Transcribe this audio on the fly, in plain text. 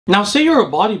Now, say you're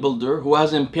a bodybuilder who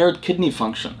has impaired kidney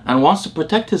function and wants to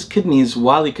protect his kidneys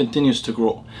while he continues to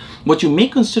grow. What you may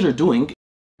consider doing.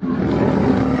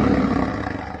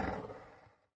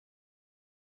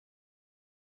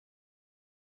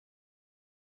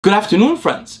 Good afternoon,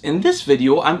 friends. In this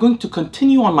video, I'm going to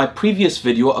continue on my previous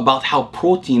video about how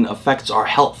protein affects our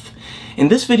health. In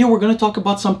this video, we're going to talk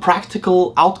about some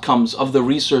practical outcomes of the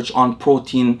research on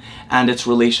protein and its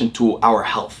relation to our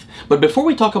health. But before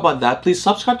we talk about that, please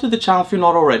subscribe to the channel if you're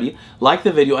not already, like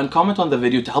the video, and comment on the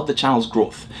video to help the channel's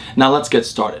growth. Now let's get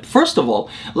started. First of all,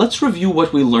 let's review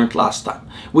what we learned last time.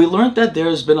 We learned that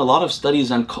there's been a lot of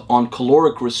studies on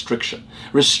caloric restriction,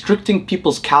 restricting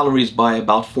people's calories by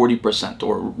about 40%,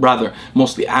 or rather,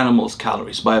 mostly animals'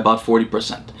 calories by about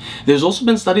 40%. There's also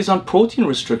been studies on protein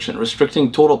restriction,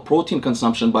 restricting total protein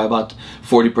consumption by about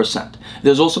 40%.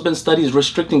 There's also been studies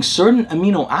restricting certain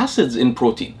amino acids in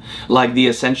protein, like the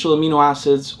essential amino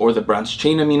acids or the branched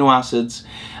chain amino acids.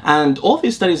 And all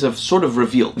these studies have sort of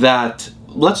revealed that.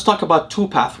 Let's talk about two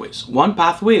pathways. One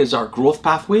pathway is our growth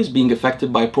pathways being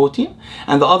affected by protein,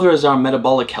 and the other is our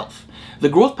metabolic health. The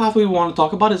growth pathway we want to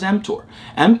talk about is mTOR.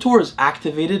 mTOR is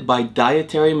activated by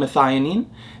dietary methionine,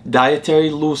 dietary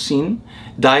leucine,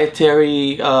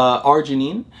 dietary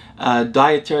arginine,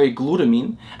 dietary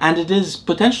glutamine, and it is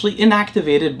potentially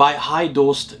inactivated by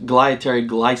high-dose dietary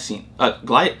glycine.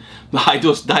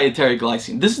 High-dose dietary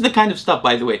glycine. This is the kind of stuff,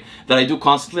 by the way, that I do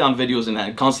constantly on videos and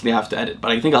I constantly have to edit,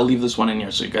 but I think I'll leave this one in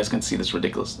here so you guys can see this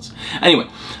ridiculousness. Anyway,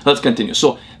 let's continue.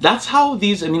 So that's how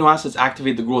these amino acids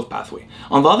activate the growth pathway.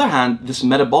 On the other hand, this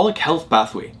metabolic health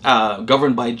pathway,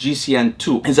 governed by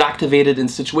GCN2, is activated in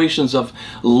situations of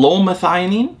low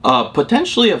methionine,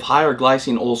 potentially of higher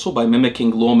glycine also by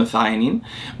mimicking low methionine,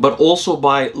 but also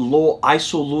by low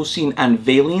isoleucine and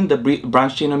valine, the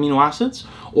branched chain amino acids,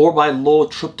 or by low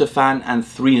tryptophan and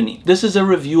threonine. This is a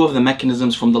review of the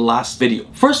mechanisms from the last video.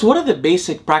 First, what are the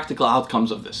basic practical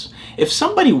outcomes of this? If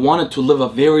somebody wanted to live a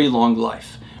very long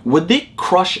life, would they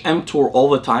crush mTOR all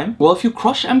the time? Well, if you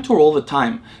crush mTOR all the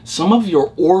time, some of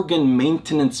your organ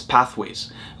maintenance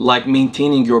pathways, like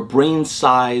maintaining your brain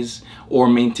size or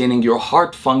maintaining your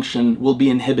heart function, will be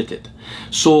inhibited.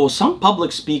 So some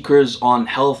public speakers on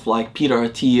health like Peter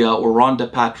Attia or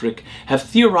Rhonda Patrick have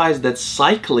theorized that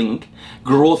cycling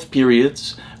growth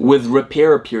periods with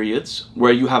repair periods,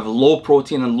 where you have low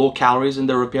protein and low calories in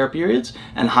the repair periods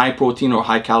and high protein or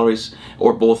high calories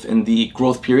or both in the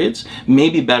growth periods, may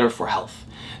be better for health.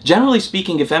 Generally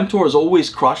speaking, if mTOR is always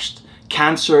crushed,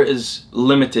 cancer is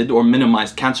limited or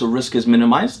minimized, cancer risk is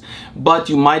minimized, but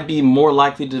you might be more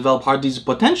likely to develop heart disease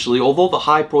potentially, although the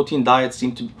high protein diets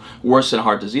seem to worsen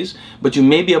heart disease, but you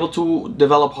may be able to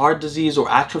develop heart disease or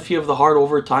atrophy of the heart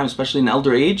over time, especially in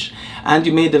elder age, and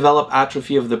you may develop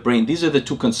atrophy of the brain. These are the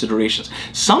two considerations.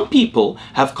 Some people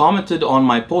have commented on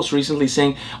my post recently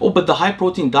saying, oh, but the high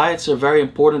protein diets are very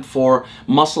important for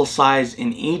muscle size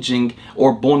in aging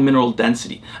or bone mineral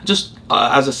density. Just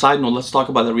as a side note, let's talk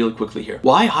about that really quickly here.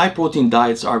 Why high protein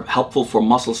diets are helpful for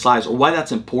muscle size, or why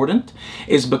that's important,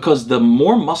 is because the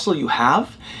more muscle you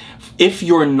have, if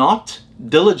you're not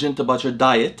diligent about your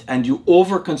diet and you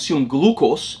overconsume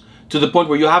glucose to the point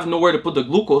where you have nowhere to put the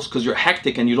glucose because you're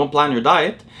hectic and you don't plan your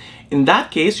diet, in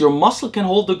that case, your muscle can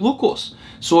hold the glucose.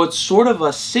 So it's sort of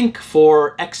a sink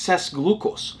for excess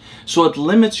glucose. So it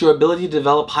limits your ability to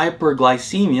develop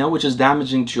hyperglycemia, which is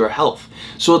damaging to your health.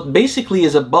 So it basically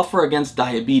is a buffer against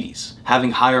diabetes,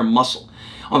 having higher muscle.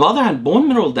 On the other hand, bone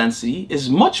mineral density is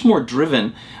much more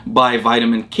driven by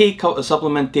vitamin K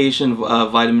supplementation,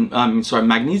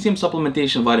 magnesium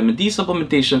supplementation, vitamin D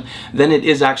supplementation, than it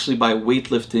is actually by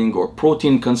weightlifting or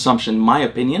protein consumption, in my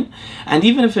opinion. And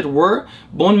even if it were,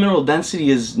 bone mineral density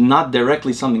is not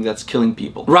directly something that's killing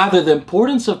people. Rather, the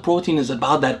importance of protein is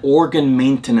about that organ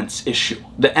maintenance issue,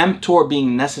 the mTOR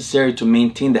being necessary to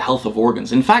maintain the health of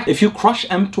organs. In fact, if you crush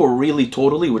mTOR really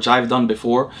totally, which I've done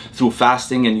before through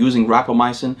fasting and using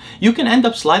rapamycin, you can end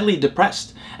up slightly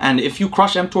depressed. And if you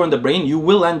crush mTOR in the brain, you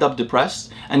will end up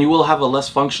depressed and you will have a less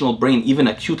functional brain, even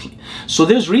acutely. So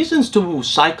there's reasons to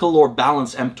cycle or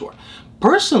balance mTOR.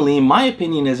 Personally, my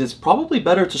opinion is it's probably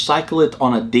better to cycle it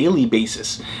on a daily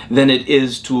basis than it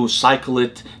is to cycle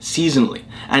it seasonally.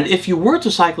 And if you were to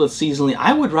cycle it seasonally,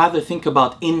 I would rather think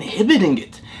about inhibiting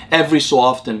it every so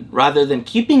often rather than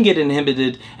keeping it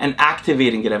inhibited and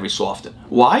activating it every so often.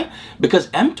 Why? Because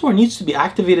mTOR needs to be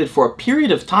activated for a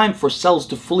period of time for cells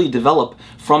to fully develop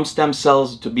from stem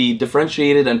cells to be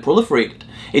differentiated and proliferated.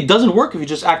 It doesn't work if you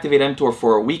just activate mTOR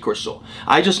for a week or so.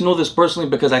 I just know this personally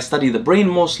because I study the brain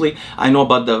mostly. I know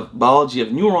about the biology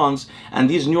of neurons, and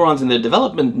these neurons in their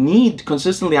development need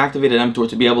consistently activated mTOR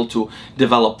to be able to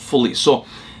develop fully. So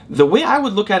the way I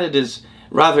would look at it is,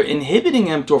 rather inhibiting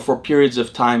mTOR for periods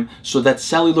of time so that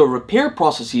cellular repair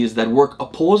processes that work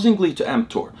opposingly to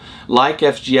mTOR, like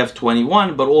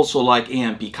FGF21, but also like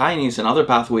AMP kinase and other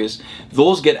pathways,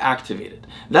 those get activated.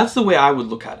 That's the way I would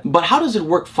look at it. But how does it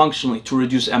work functionally to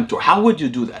reduce mTOR? How would you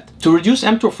do that? To reduce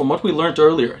mTOR, from what we learned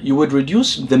earlier, you would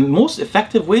reduce, the most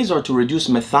effective ways are to reduce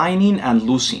methionine and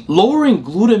leucine. Lowering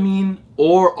glutamine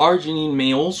or arginine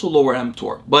may also lower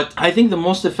mTOR, but I think the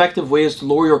most effective way is to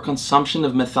lower your consumption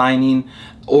of methionine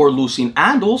or leucine,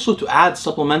 and also to add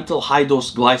supplemental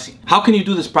high-dose glycine. How can you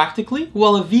do this practically?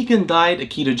 Well, a vegan diet, a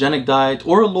ketogenic diet,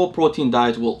 or a low-protein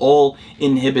diet will all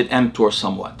inhibit mTOR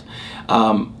somewhat.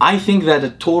 I think that a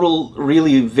total,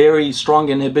 really very strong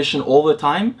inhibition all the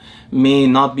time may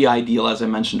not be ideal, as I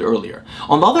mentioned earlier.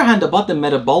 On the other hand, about the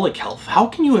metabolic health, how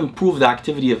can you improve the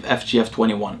activity of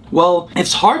FGF21? Well,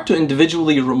 it's hard to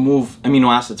individually remove amino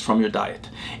acids from your diet.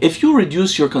 If you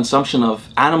reduce your consumption of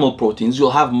animal proteins,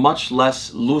 you'll have much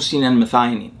less leucine and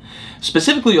methionine.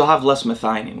 Specifically, you'll have less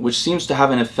methionine, which seems to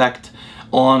have an effect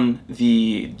on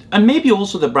the, and maybe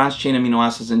also the branched chain amino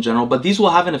acids in general, but these will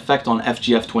have an effect on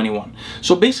FGF21.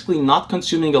 So basically not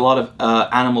consuming a lot of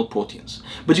animal proteins.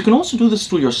 But you can also do this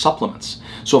through your supplements.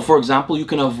 So for example, you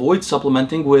can avoid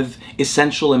supplementing with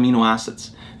essential amino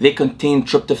acids. They contain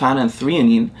tryptophan and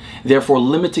threonine, therefore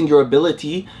limiting your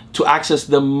ability to access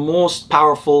the most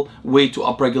powerful way to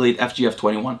upregulate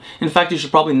FGF21. In fact, you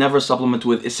should probably never supplement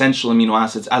with essential amino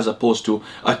acids as opposed to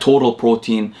a total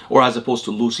protein or as opposed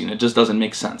to leucine. It just doesn't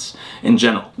make sense in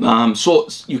general. So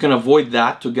you can avoid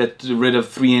that to get rid of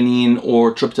threonine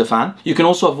or tryptophan. You can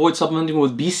also avoid supplementing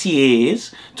with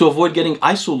BCAAs to avoid getting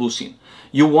isoleucine.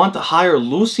 You want a higher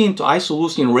leucine to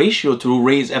isoleucine ratio to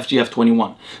raise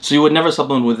FGF21. So you would never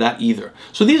supplement with that either.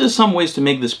 So these are some ways to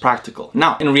make this practical.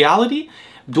 Now, in reality,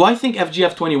 do I think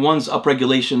FGF21's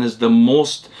upregulation is the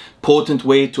most potent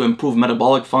way to improve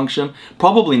metabolic function?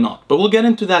 Probably not, but we'll get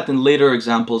into that in later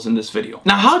examples in this video.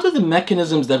 Now, how do the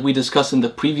mechanisms that we discussed in the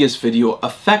previous video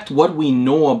affect what we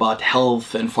know about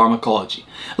health and pharmacology?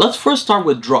 Let's first start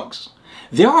with drugs.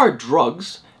 There are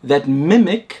drugs that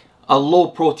mimic a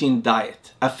low-protein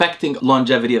diet, affecting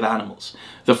longevity of animals.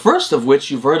 The first of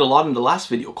which you've heard a lot in the last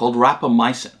video, called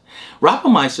rapamycin.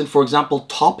 Rapamycin, for example,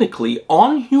 topically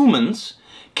on humans,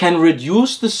 can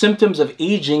reduce the symptoms of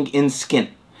aging in skin.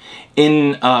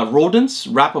 In rodents,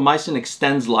 rapamycin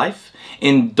extends life.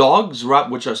 In dogs,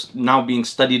 which are now being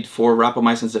studied for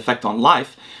rapamycin's effect on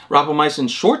life, rapamycin,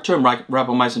 short-term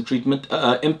rapamycin treatment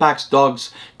impacts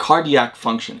dogs' cardiac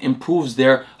function, improves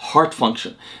their heart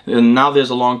function. And now there's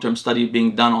a long-term study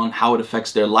being done on how it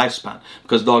affects their lifespan,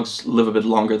 because dogs live a bit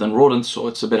longer than rodents, so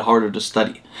it's a bit harder to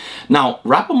study. Now,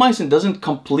 rapamycin doesn't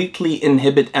completely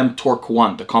inhibit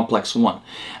mTORC1, the complex 1.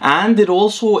 And it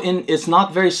also, it's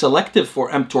not very selective for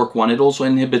mTORC1, it also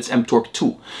inhibits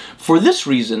mTORC2. For this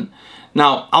reason,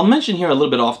 now, I'll mention here a little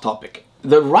bit off topic.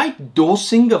 The right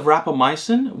dosing of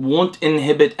rapamycin won't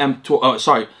inhibit won't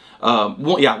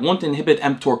inhibit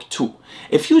mTORC2.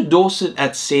 If you dose it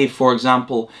at, say, for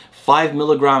example, 5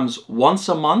 milligrams once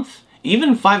a month,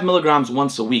 even 5 milligrams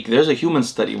once a week, there's a human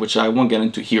study, which I won't get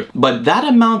into here, but that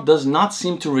amount does not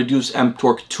seem to reduce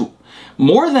mTORC2.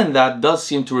 More than that does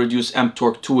seem to reduce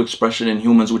mTORC2 expression in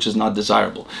humans, which is not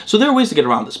desirable. So there are ways to get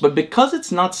around this, but because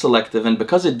it's not selective and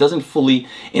because it doesn't fully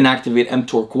inactivate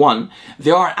mTORC1,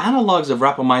 there are analogs of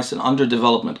rapamycin under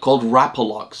development called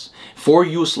rapalogs for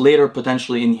use later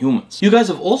potentially in humans. You guys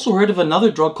have also heard of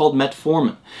another drug called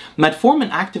metformin.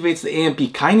 Metformin activates the AMP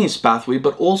kinase pathway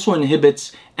but also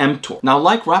inhibits mTOR. Now,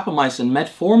 like rapamycin,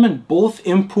 metformin both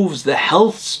improves the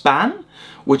health span,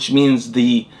 which means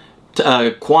the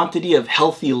quantity of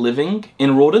healthy living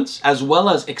in rodents, as well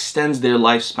as extends their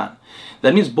lifespan.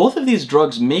 That means both of these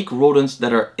drugs make rodents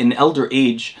that are in elder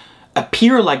age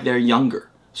appear like they're younger.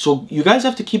 So you guys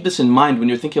have to keep this in mind when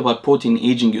you're thinking about protein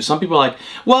aging you. Some people are like,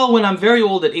 well, when I'm very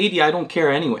old at 80, I don't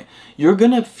care anyway. You're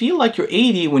gonna feel like you're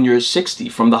 80 when you're 60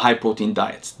 from the high protein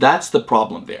diets. That's the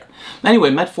problem there. Anyway,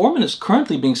 metformin is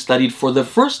currently being studied for the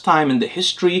first time in the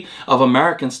history of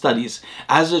American studies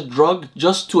as a drug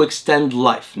just to extend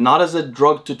life, not as a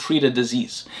drug to treat a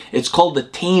disease. It's called the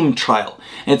TAME trial.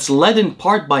 And it's led in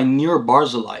part by Nir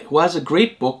Barzilai, who has a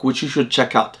great book which you should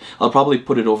check out. I'll probably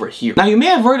put it over here. Now, you may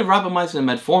have heard of rapamycin and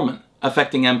metformin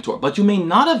affecting mTOR, but you may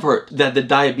not have heard that the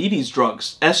diabetes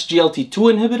drugs, SGLT2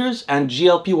 inhibitors and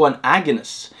GLP-1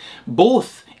 agonists,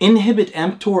 both inhibit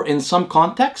mTOR in some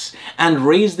contexts and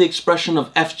raise the expression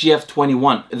of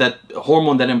FGF21, that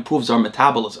hormone that improves our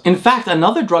metabolism. In fact,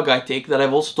 another drug I take that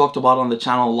I've also talked about on the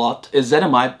channel a lot,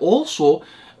 ezetimibe, also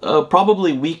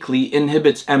probably weekly,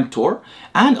 inhibits mTOR,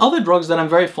 and other drugs that I'm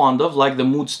very fond of, like the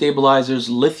mood stabilizers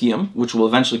lithium, which will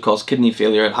eventually cause kidney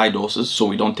failure at high doses, so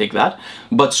we don't take that,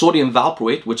 but sodium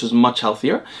valproate, which is much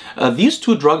healthier. These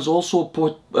two drugs also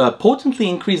potently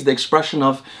increase the expression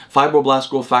of fibroblast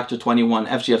growth factor 21,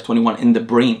 FGF21, in the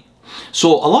brain.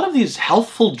 So a lot of these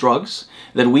healthful drugs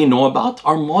that we know about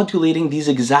are modulating these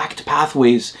exact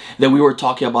pathways that we were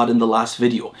talking about in the last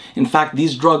video. In fact,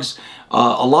 these drugs,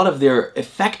 a lot of their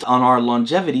effect on our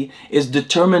longevity is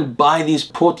determined by these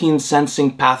protein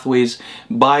sensing pathways,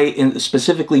 by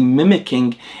specifically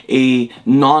mimicking a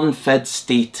non-fed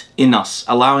state in us,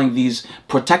 allowing these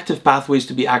protective pathways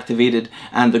to be activated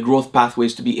and the growth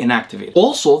pathways to be inactivated.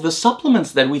 Also, the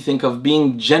supplements that we think of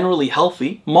being generally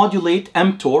healthy modulate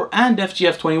mTOR and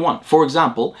FGF21. For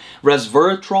example,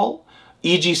 resveratrol,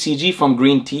 EGCG from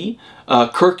green tea,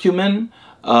 curcumin,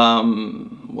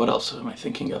 what else am I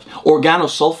thinking of?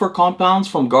 Organosulfur compounds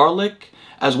from garlic,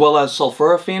 as well as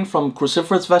sulforaphane from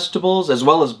cruciferous vegetables, as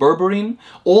well as berberine,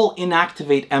 all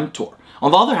inactivate mTOR. On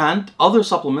the other hand, other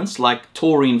supplements like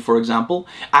taurine, for example,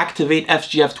 activate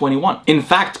FGF21. In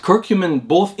fact, curcumin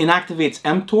both inactivates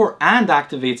mTOR and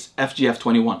activates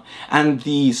FGF21. And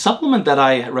the supplement that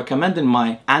I recommend in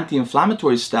my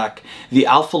anti-inflammatory stack, the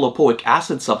alpha-lipoic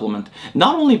acid supplement,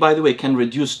 not only, by the way, can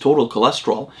reduce total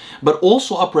cholesterol, but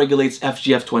also upregulates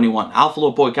FGF21.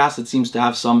 Alpha-lipoic acid seems to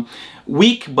have some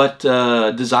weak but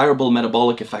desirable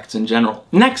metabolic effects in general.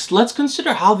 Next, let's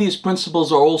consider how these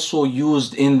principles are also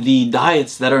used in the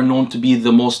diets that are known to be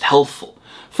the most healthful.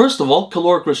 First of all,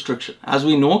 caloric restriction. As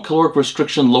we know, caloric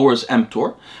restriction lowers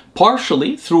mTOR,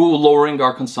 partially through lowering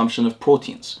our consumption of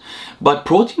proteins. But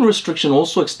protein restriction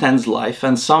also extends life,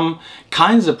 and some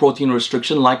kinds of protein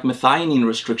restriction, like methionine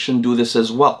restriction, do this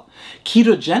as well.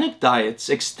 Ketogenic diets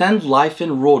extend life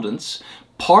in rodents,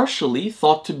 partially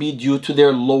thought to be due to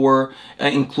their lower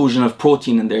inclusion of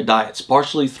protein in their diets,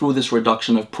 partially through this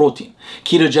reduction of protein.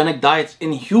 Ketogenic diets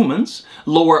in humans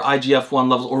lower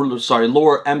IGF-1 levels, or sorry,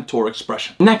 lower mTOR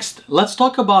expression. Next, let's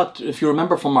talk about, if you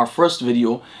remember from our first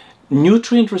video,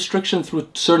 nutrient restriction through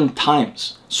certain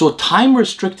times. So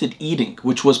time-restricted eating,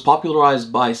 which was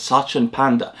popularized by Sachin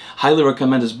Panda, highly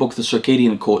recommend his book, The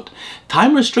Circadian Code.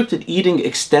 Time-restricted eating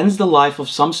extends the life of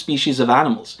some species of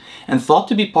animals and thought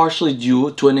to be partially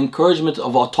due to an encouragement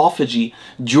of autophagy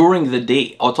during the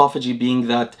day. Autophagy being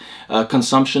that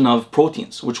consumption of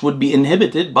proteins, which would be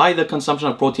inhibited by the consumption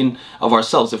of protein of our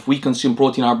cells. If we consume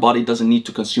protein, our body doesn't need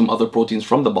to consume other proteins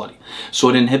from the body. So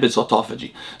it inhibits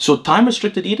autophagy. So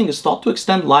time-restricted eating is thought to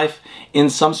extend life in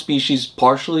some species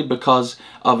partially because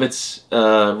of its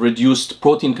reduced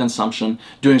protein consumption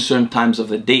during certain times of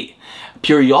the day.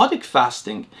 Periodic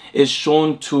fasting is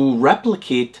shown to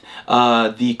replicate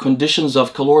the conditions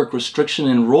of caloric restriction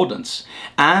in rodents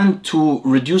and to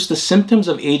reduce the symptoms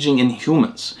of aging in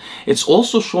humans. It's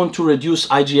also shown to reduce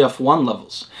IGF-1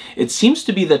 levels. It seems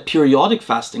to be that periodic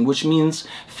fasting, which means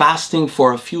fasting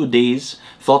for a few days,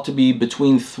 thought to be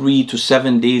between 3 to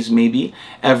 7 days maybe,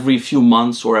 every few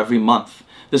months or every month.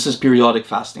 This is periodic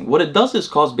fasting. What it does is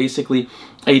cause basically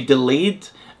a delayed,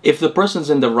 if the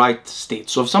person's in the right state.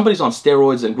 So if somebody's on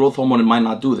steroids and growth hormone, it might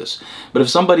not do this. But if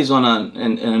somebody's on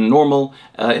a normal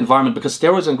environment, because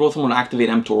steroids and growth hormone activate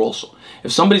mTOR also.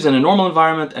 If somebody's in a normal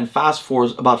environment and fasts for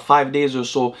about 5 days or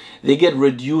so, they get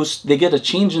reduced, they get a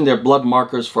change in their blood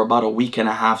markers for about a week and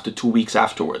a half to 2 weeks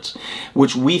afterwards,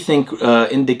 which we think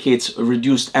indicates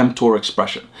reduced mTOR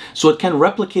expression. So it can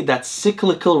replicate that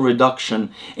cyclical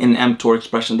reduction in mTOR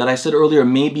expression that I said earlier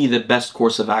may be the best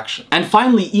course of action. And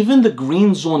finally, even the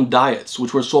green zone diets,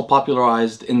 which were so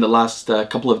popularized in the last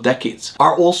couple of decades,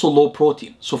 are also low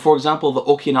protein. So for example, the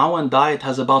Okinawan diet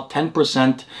has about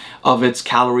 10% of its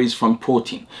calories from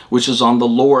protein, which is on the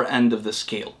lower end of the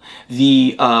scale.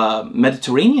 The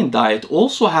Mediterranean diet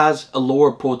also has a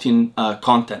lower protein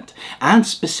content, and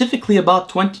specifically about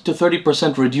 20 to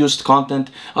 30% reduced content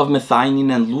of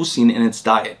methionine and leucine in its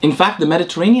diet. In fact, the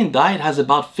Mediterranean diet has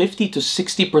about 50 to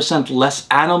 60% less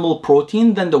animal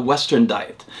protein than the Western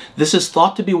diet. This is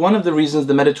thought to be one of the reasons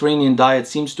the Mediterranean diet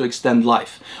seems to extend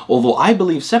life, although I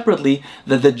believe separately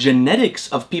that the genetics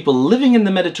of people living in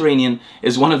the Mediterranean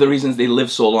is one of the reasons they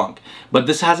live so long. But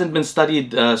this hasn't been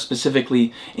studied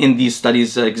specifically in these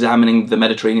studies examining the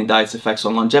Mediterranean diet's effects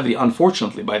on longevity,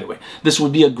 unfortunately, by the way. This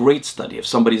would be a great study if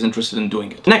somebody's interested in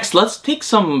doing it. Next, let's take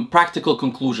some practical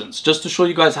conclusions just to show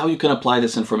you guys how you can apply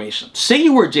this information. Say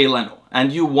you were Jay Leno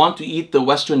and you want to eat the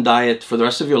Western diet for the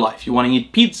rest of your life. You want to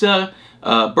eat pizza,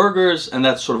 burgers, and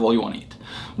that's sort of all you want to eat.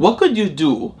 What could you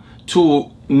do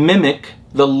to mimic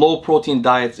the low protein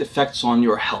diet's effects on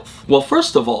your health? Well,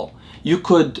 first of all, you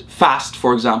could fast,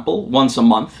 for example, once a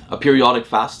month, a periodic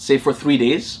fast, say for 3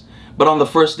 days, but on the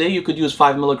first day you could use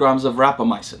 5 milligrams of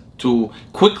rapamycin to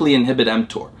quickly inhibit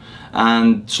mTOR.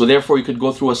 And so therefore you could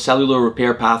go through a cellular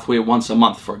repair pathway once a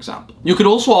month, for example. You could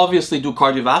also obviously do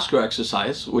cardiovascular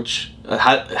exercise, which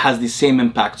has the same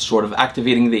impact, sort of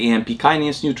activating the AMP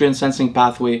kinase nutrient sensing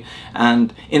pathway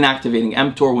and inactivating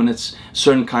mTOR when it's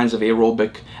certain kinds of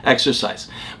aerobic exercise.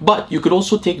 But you could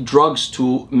also take drugs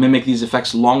to mimic these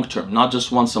effects long term, not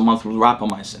just once a month with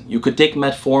rapamycin. You could take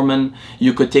metformin,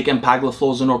 you could take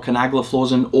empagliflozin or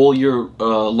canagliflozin all year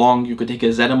long. You could take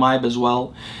ezetimibe as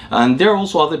well. And there are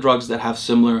also other drugs that have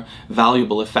similar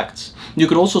valuable effects. You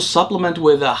could also supplement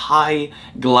with a high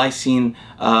glycine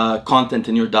content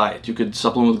in your diet. You could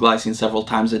supplement with glycine several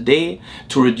times a day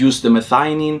to reduce the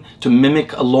methionine, to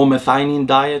mimic a low methionine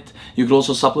diet. You could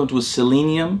also supplement with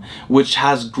selenium, which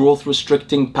has growth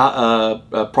restricting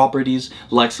properties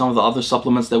like some of the other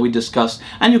supplements that we discussed.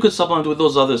 And you could supplement with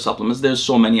those other supplements. There's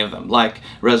so many of them, like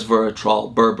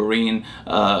resveratrol, berberine,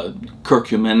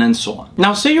 curcumin, and so on.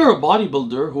 Now, say you're a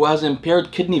bodybuilder who has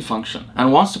impaired kidney function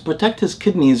and wants to protect his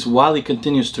kidneys while he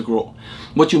continues to grow.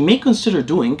 What you may consider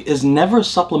doing is never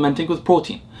supplementing with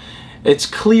protein. It's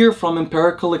clear from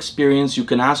empirical experience. You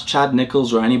can ask Chad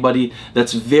Nichols or anybody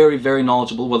that's very, very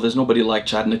knowledgeable. Well, there's nobody like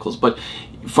Chad Nichols, but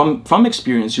from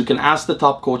experience, you can ask the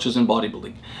top coaches in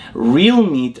bodybuilding. Real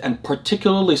meat, and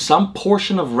particularly some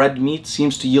portion of red meat,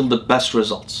 seems to yield the best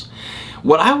results.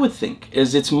 What I would think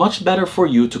is it's much better for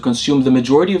you to consume the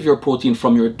majority of your protein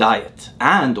from your diet,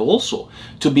 and also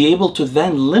to be able to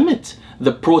then limit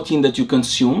the protein that you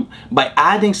consume by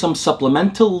adding some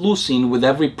supplemental leucine with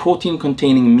every protein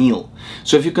containing meal.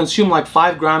 So if you consume like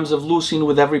 5 grams of leucine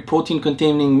with every protein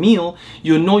containing meal,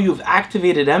 you know you've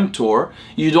activated mTOR.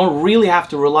 You don't really have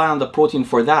to rely on the protein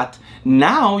for that.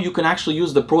 Now you can actually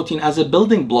use the protein as a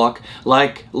building block,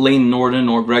 like Lane Norton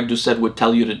or Greg Doucette would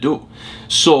tell you to do.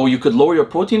 So you could lower your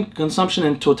protein consumption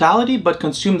in totality, but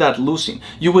consume that leucine.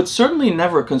 You would certainly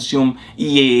never consume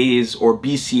EAAs or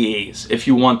BCAAs if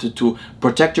you wanted to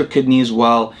protect your kidneys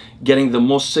while getting the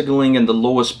most signaling and the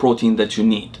lowest protein that you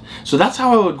need. So that's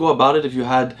how I would go about it if you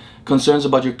had concerns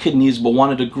about your kidneys but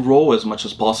wanted to grow as much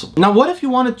as possible. Now, what if you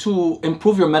wanted to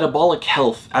improve your metabolic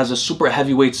health as a super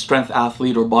heavyweight strength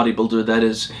athlete or bodybuilder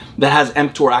that has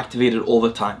mTOR activated all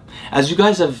the time? As you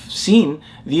guys have seen,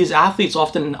 these athletes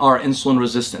often are insulin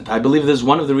resistant. I believe this is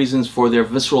one of the reasons for their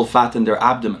visceral fat in their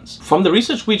abdomens. From the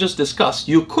research we just discussed,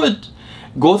 you could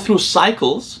go through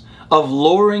cycles of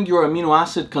lowering your amino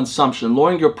acid consumption,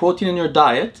 lowering your protein in your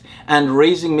diet, and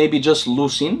raising maybe just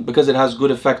leucine because it has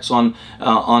good effects on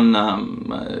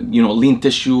lean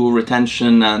tissue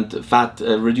retention and fat,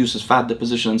 reduces fat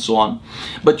deposition and so on.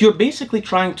 But you're basically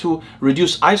trying to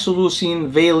reduce isoleucine,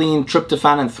 valine,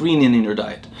 tryptophan, and threonine in your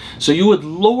diet. So you would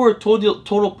lower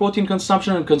total protein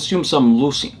consumption and consume some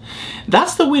leucine.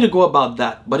 That's the way to go about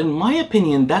that. But in my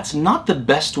opinion, that's not the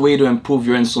best way to improve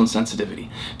your insulin sensitivity.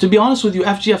 To be honest with you,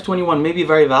 FGF21 may be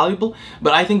very valuable,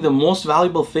 but I think the most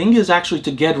valuable thing is actually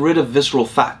to get rid of visceral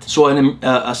fat. So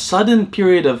a sudden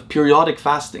period of periodic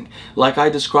fasting, like I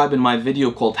described in my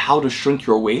video called How to Shrink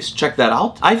Your Waist, check that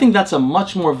out. I think that's a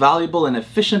much more valuable and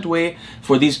efficient way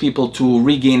for these people to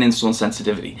regain insulin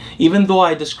sensitivity. Even though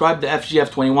I described the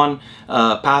FGF21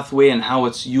 pathway and how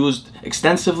it's used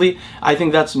extensively, I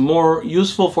think that's more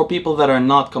useful for people that are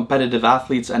not competitive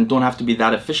athletes and don't have to be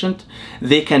that efficient.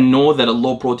 They can know that a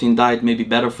low protein diet may be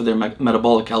better for their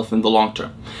metabolic health in the long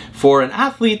term. For an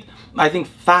athlete, I think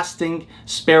fasting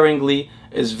sparingly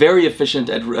is very efficient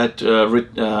at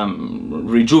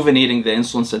rejuvenating the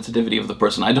insulin sensitivity of the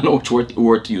person. I don't know which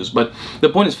word to use, but the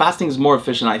point is fasting is more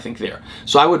efficient, I think, there.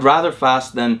 So I would rather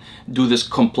fast than do this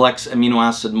complex amino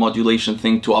acid modulation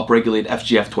thing to upregulate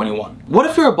FGF21. What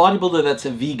if you're a bodybuilder that's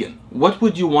a vegan? What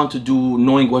would you want to do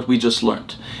knowing what we just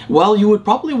learned? Well, you would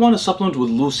probably want to supplement with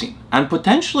leucine and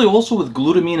potentially also with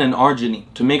glutamine and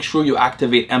arginine to make sure you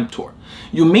activate mTOR.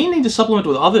 You may need to supplement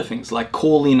with other things like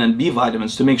choline and B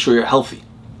vitamins to make sure you're healthy.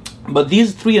 But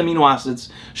these 3 amino acids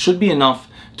should be enough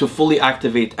to fully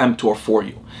activate mTOR for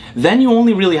you. Then you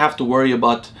only really have to worry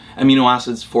about amino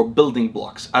acids for building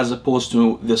blocks as opposed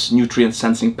to this nutrient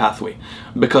sensing pathway.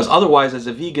 Because otherwise, as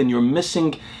a vegan, you're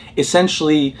missing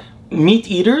essentially.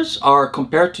 Meat eaters are,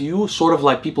 compared to you, sort of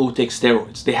like people who take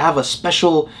steroids. They have a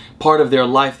special part of their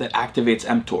life that activates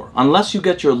mTOR. Unless you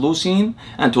get your leucine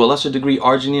and to a lesser degree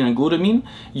arginine and glutamine,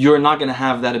 you're not going to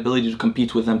have that ability to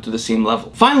compete with them to the same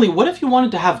level. Finally, what if you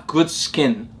wanted to have good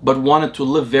skin but wanted to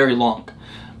live very long?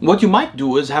 What you might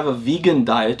do is have a vegan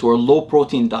diet or a low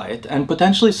protein diet and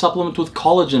potentially supplement with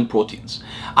collagen proteins.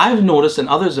 I've noticed, and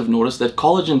others have noticed, that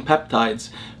collagen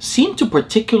peptides seem to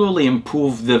particularly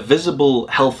improve the visible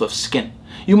health of skin.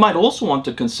 You might also want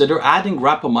to consider adding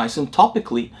rapamycin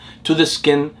topically to the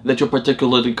skin that you're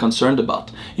particularly concerned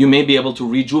about. You may be able to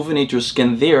rejuvenate your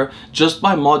skin there just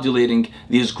by modulating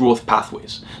these growth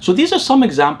pathways. So these are some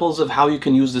examples of how you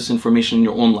can use this information in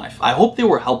your own life. I hope they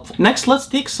were helpful. Next, let's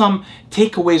take some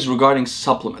takeaways regarding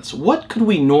supplements. What could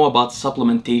we know about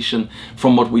supplementation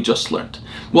from what we just learned?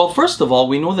 Well, first of all,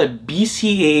 we know that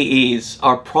BCAAs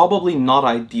are probably not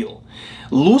ideal.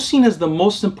 Leucine is the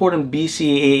most important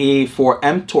BCAA for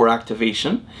mTOR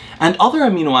activation, and other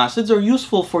amino acids are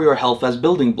useful for your health as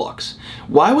building blocks.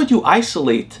 Why would you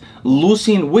isolate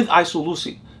leucine with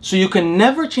isoleucine? So you can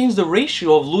never change the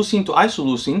ratio of leucine to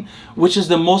isoleucine, which is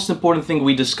the most important thing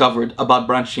we discovered about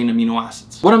branched chain amino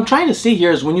acids. What I'm trying to say here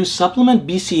is when you supplement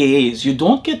BCAAs, you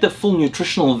don't get the full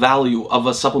nutritional value of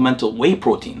a supplemental whey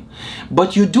protein,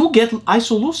 but you do get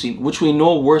isoleucine, which we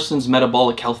know worsens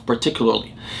metabolic health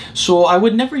particularly. So I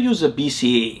would never use a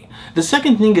BCAA. The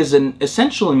second thing is an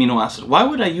essential amino acid. Why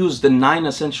would I use the 9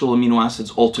 essential amino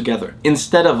acids altogether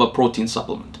instead of a protein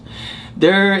supplement?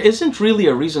 There isn't really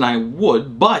a reason I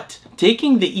would, but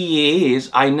taking the EAAs,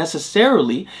 I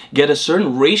necessarily get a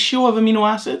certain ratio of amino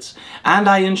acids, and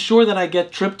I ensure that I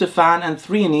get tryptophan and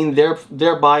threonine,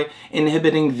 thereby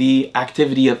inhibiting the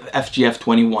activity of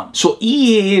FGF21. So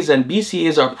EAAs and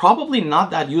BCAAs are probably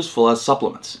not that useful as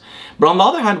supplements. But on the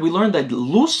other hand, we learned that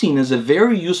leucine is a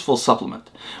very useful supplement.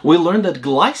 We learned that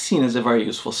glycine is a very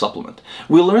useful supplement.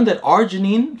 We learned that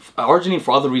arginine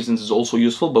for other reasons is also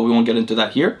useful, but we won't get into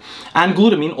that here, and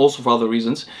glutamine also for other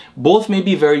reasons. Both may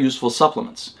be very useful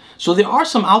supplements. So there are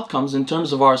some outcomes in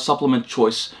terms of our supplement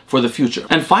choice for the future.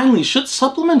 And finally, should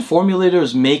supplement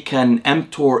formulators make an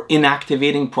mTOR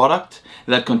inactivating product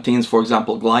that contains, for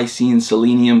example, glycine,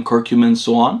 selenium, curcumin,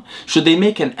 so on? Should they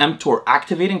make an mTOR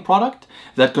activating product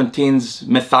that contains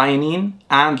methionine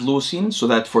and leucine, so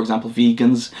that, for example,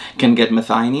 vegans can get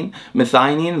methionine,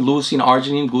 leucine,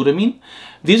 arginine, glutamine?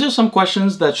 These are some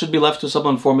questions that should be left to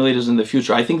supplement formulators in the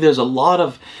future. I think there's a lot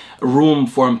of room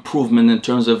for improvement in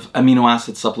terms of amino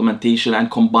acid supplementation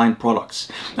and combined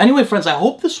products. Anyway, friends, I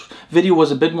hope this video was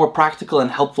a bit more practical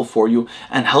and helpful for you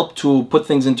and helped to put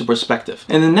things into perspective.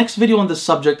 In the next video on this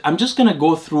subject, I'm just going to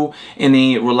go through in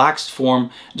a relaxed form,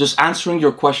 just answering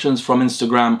your questions from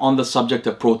Instagram on the subject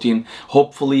of protein,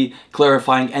 hopefully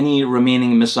clarifying any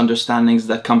remaining misunderstandings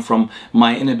that come from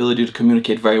my inability to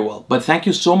communicate very well. But thank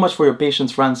you so much for your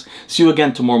patience, friends. See you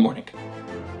again tomorrow morning.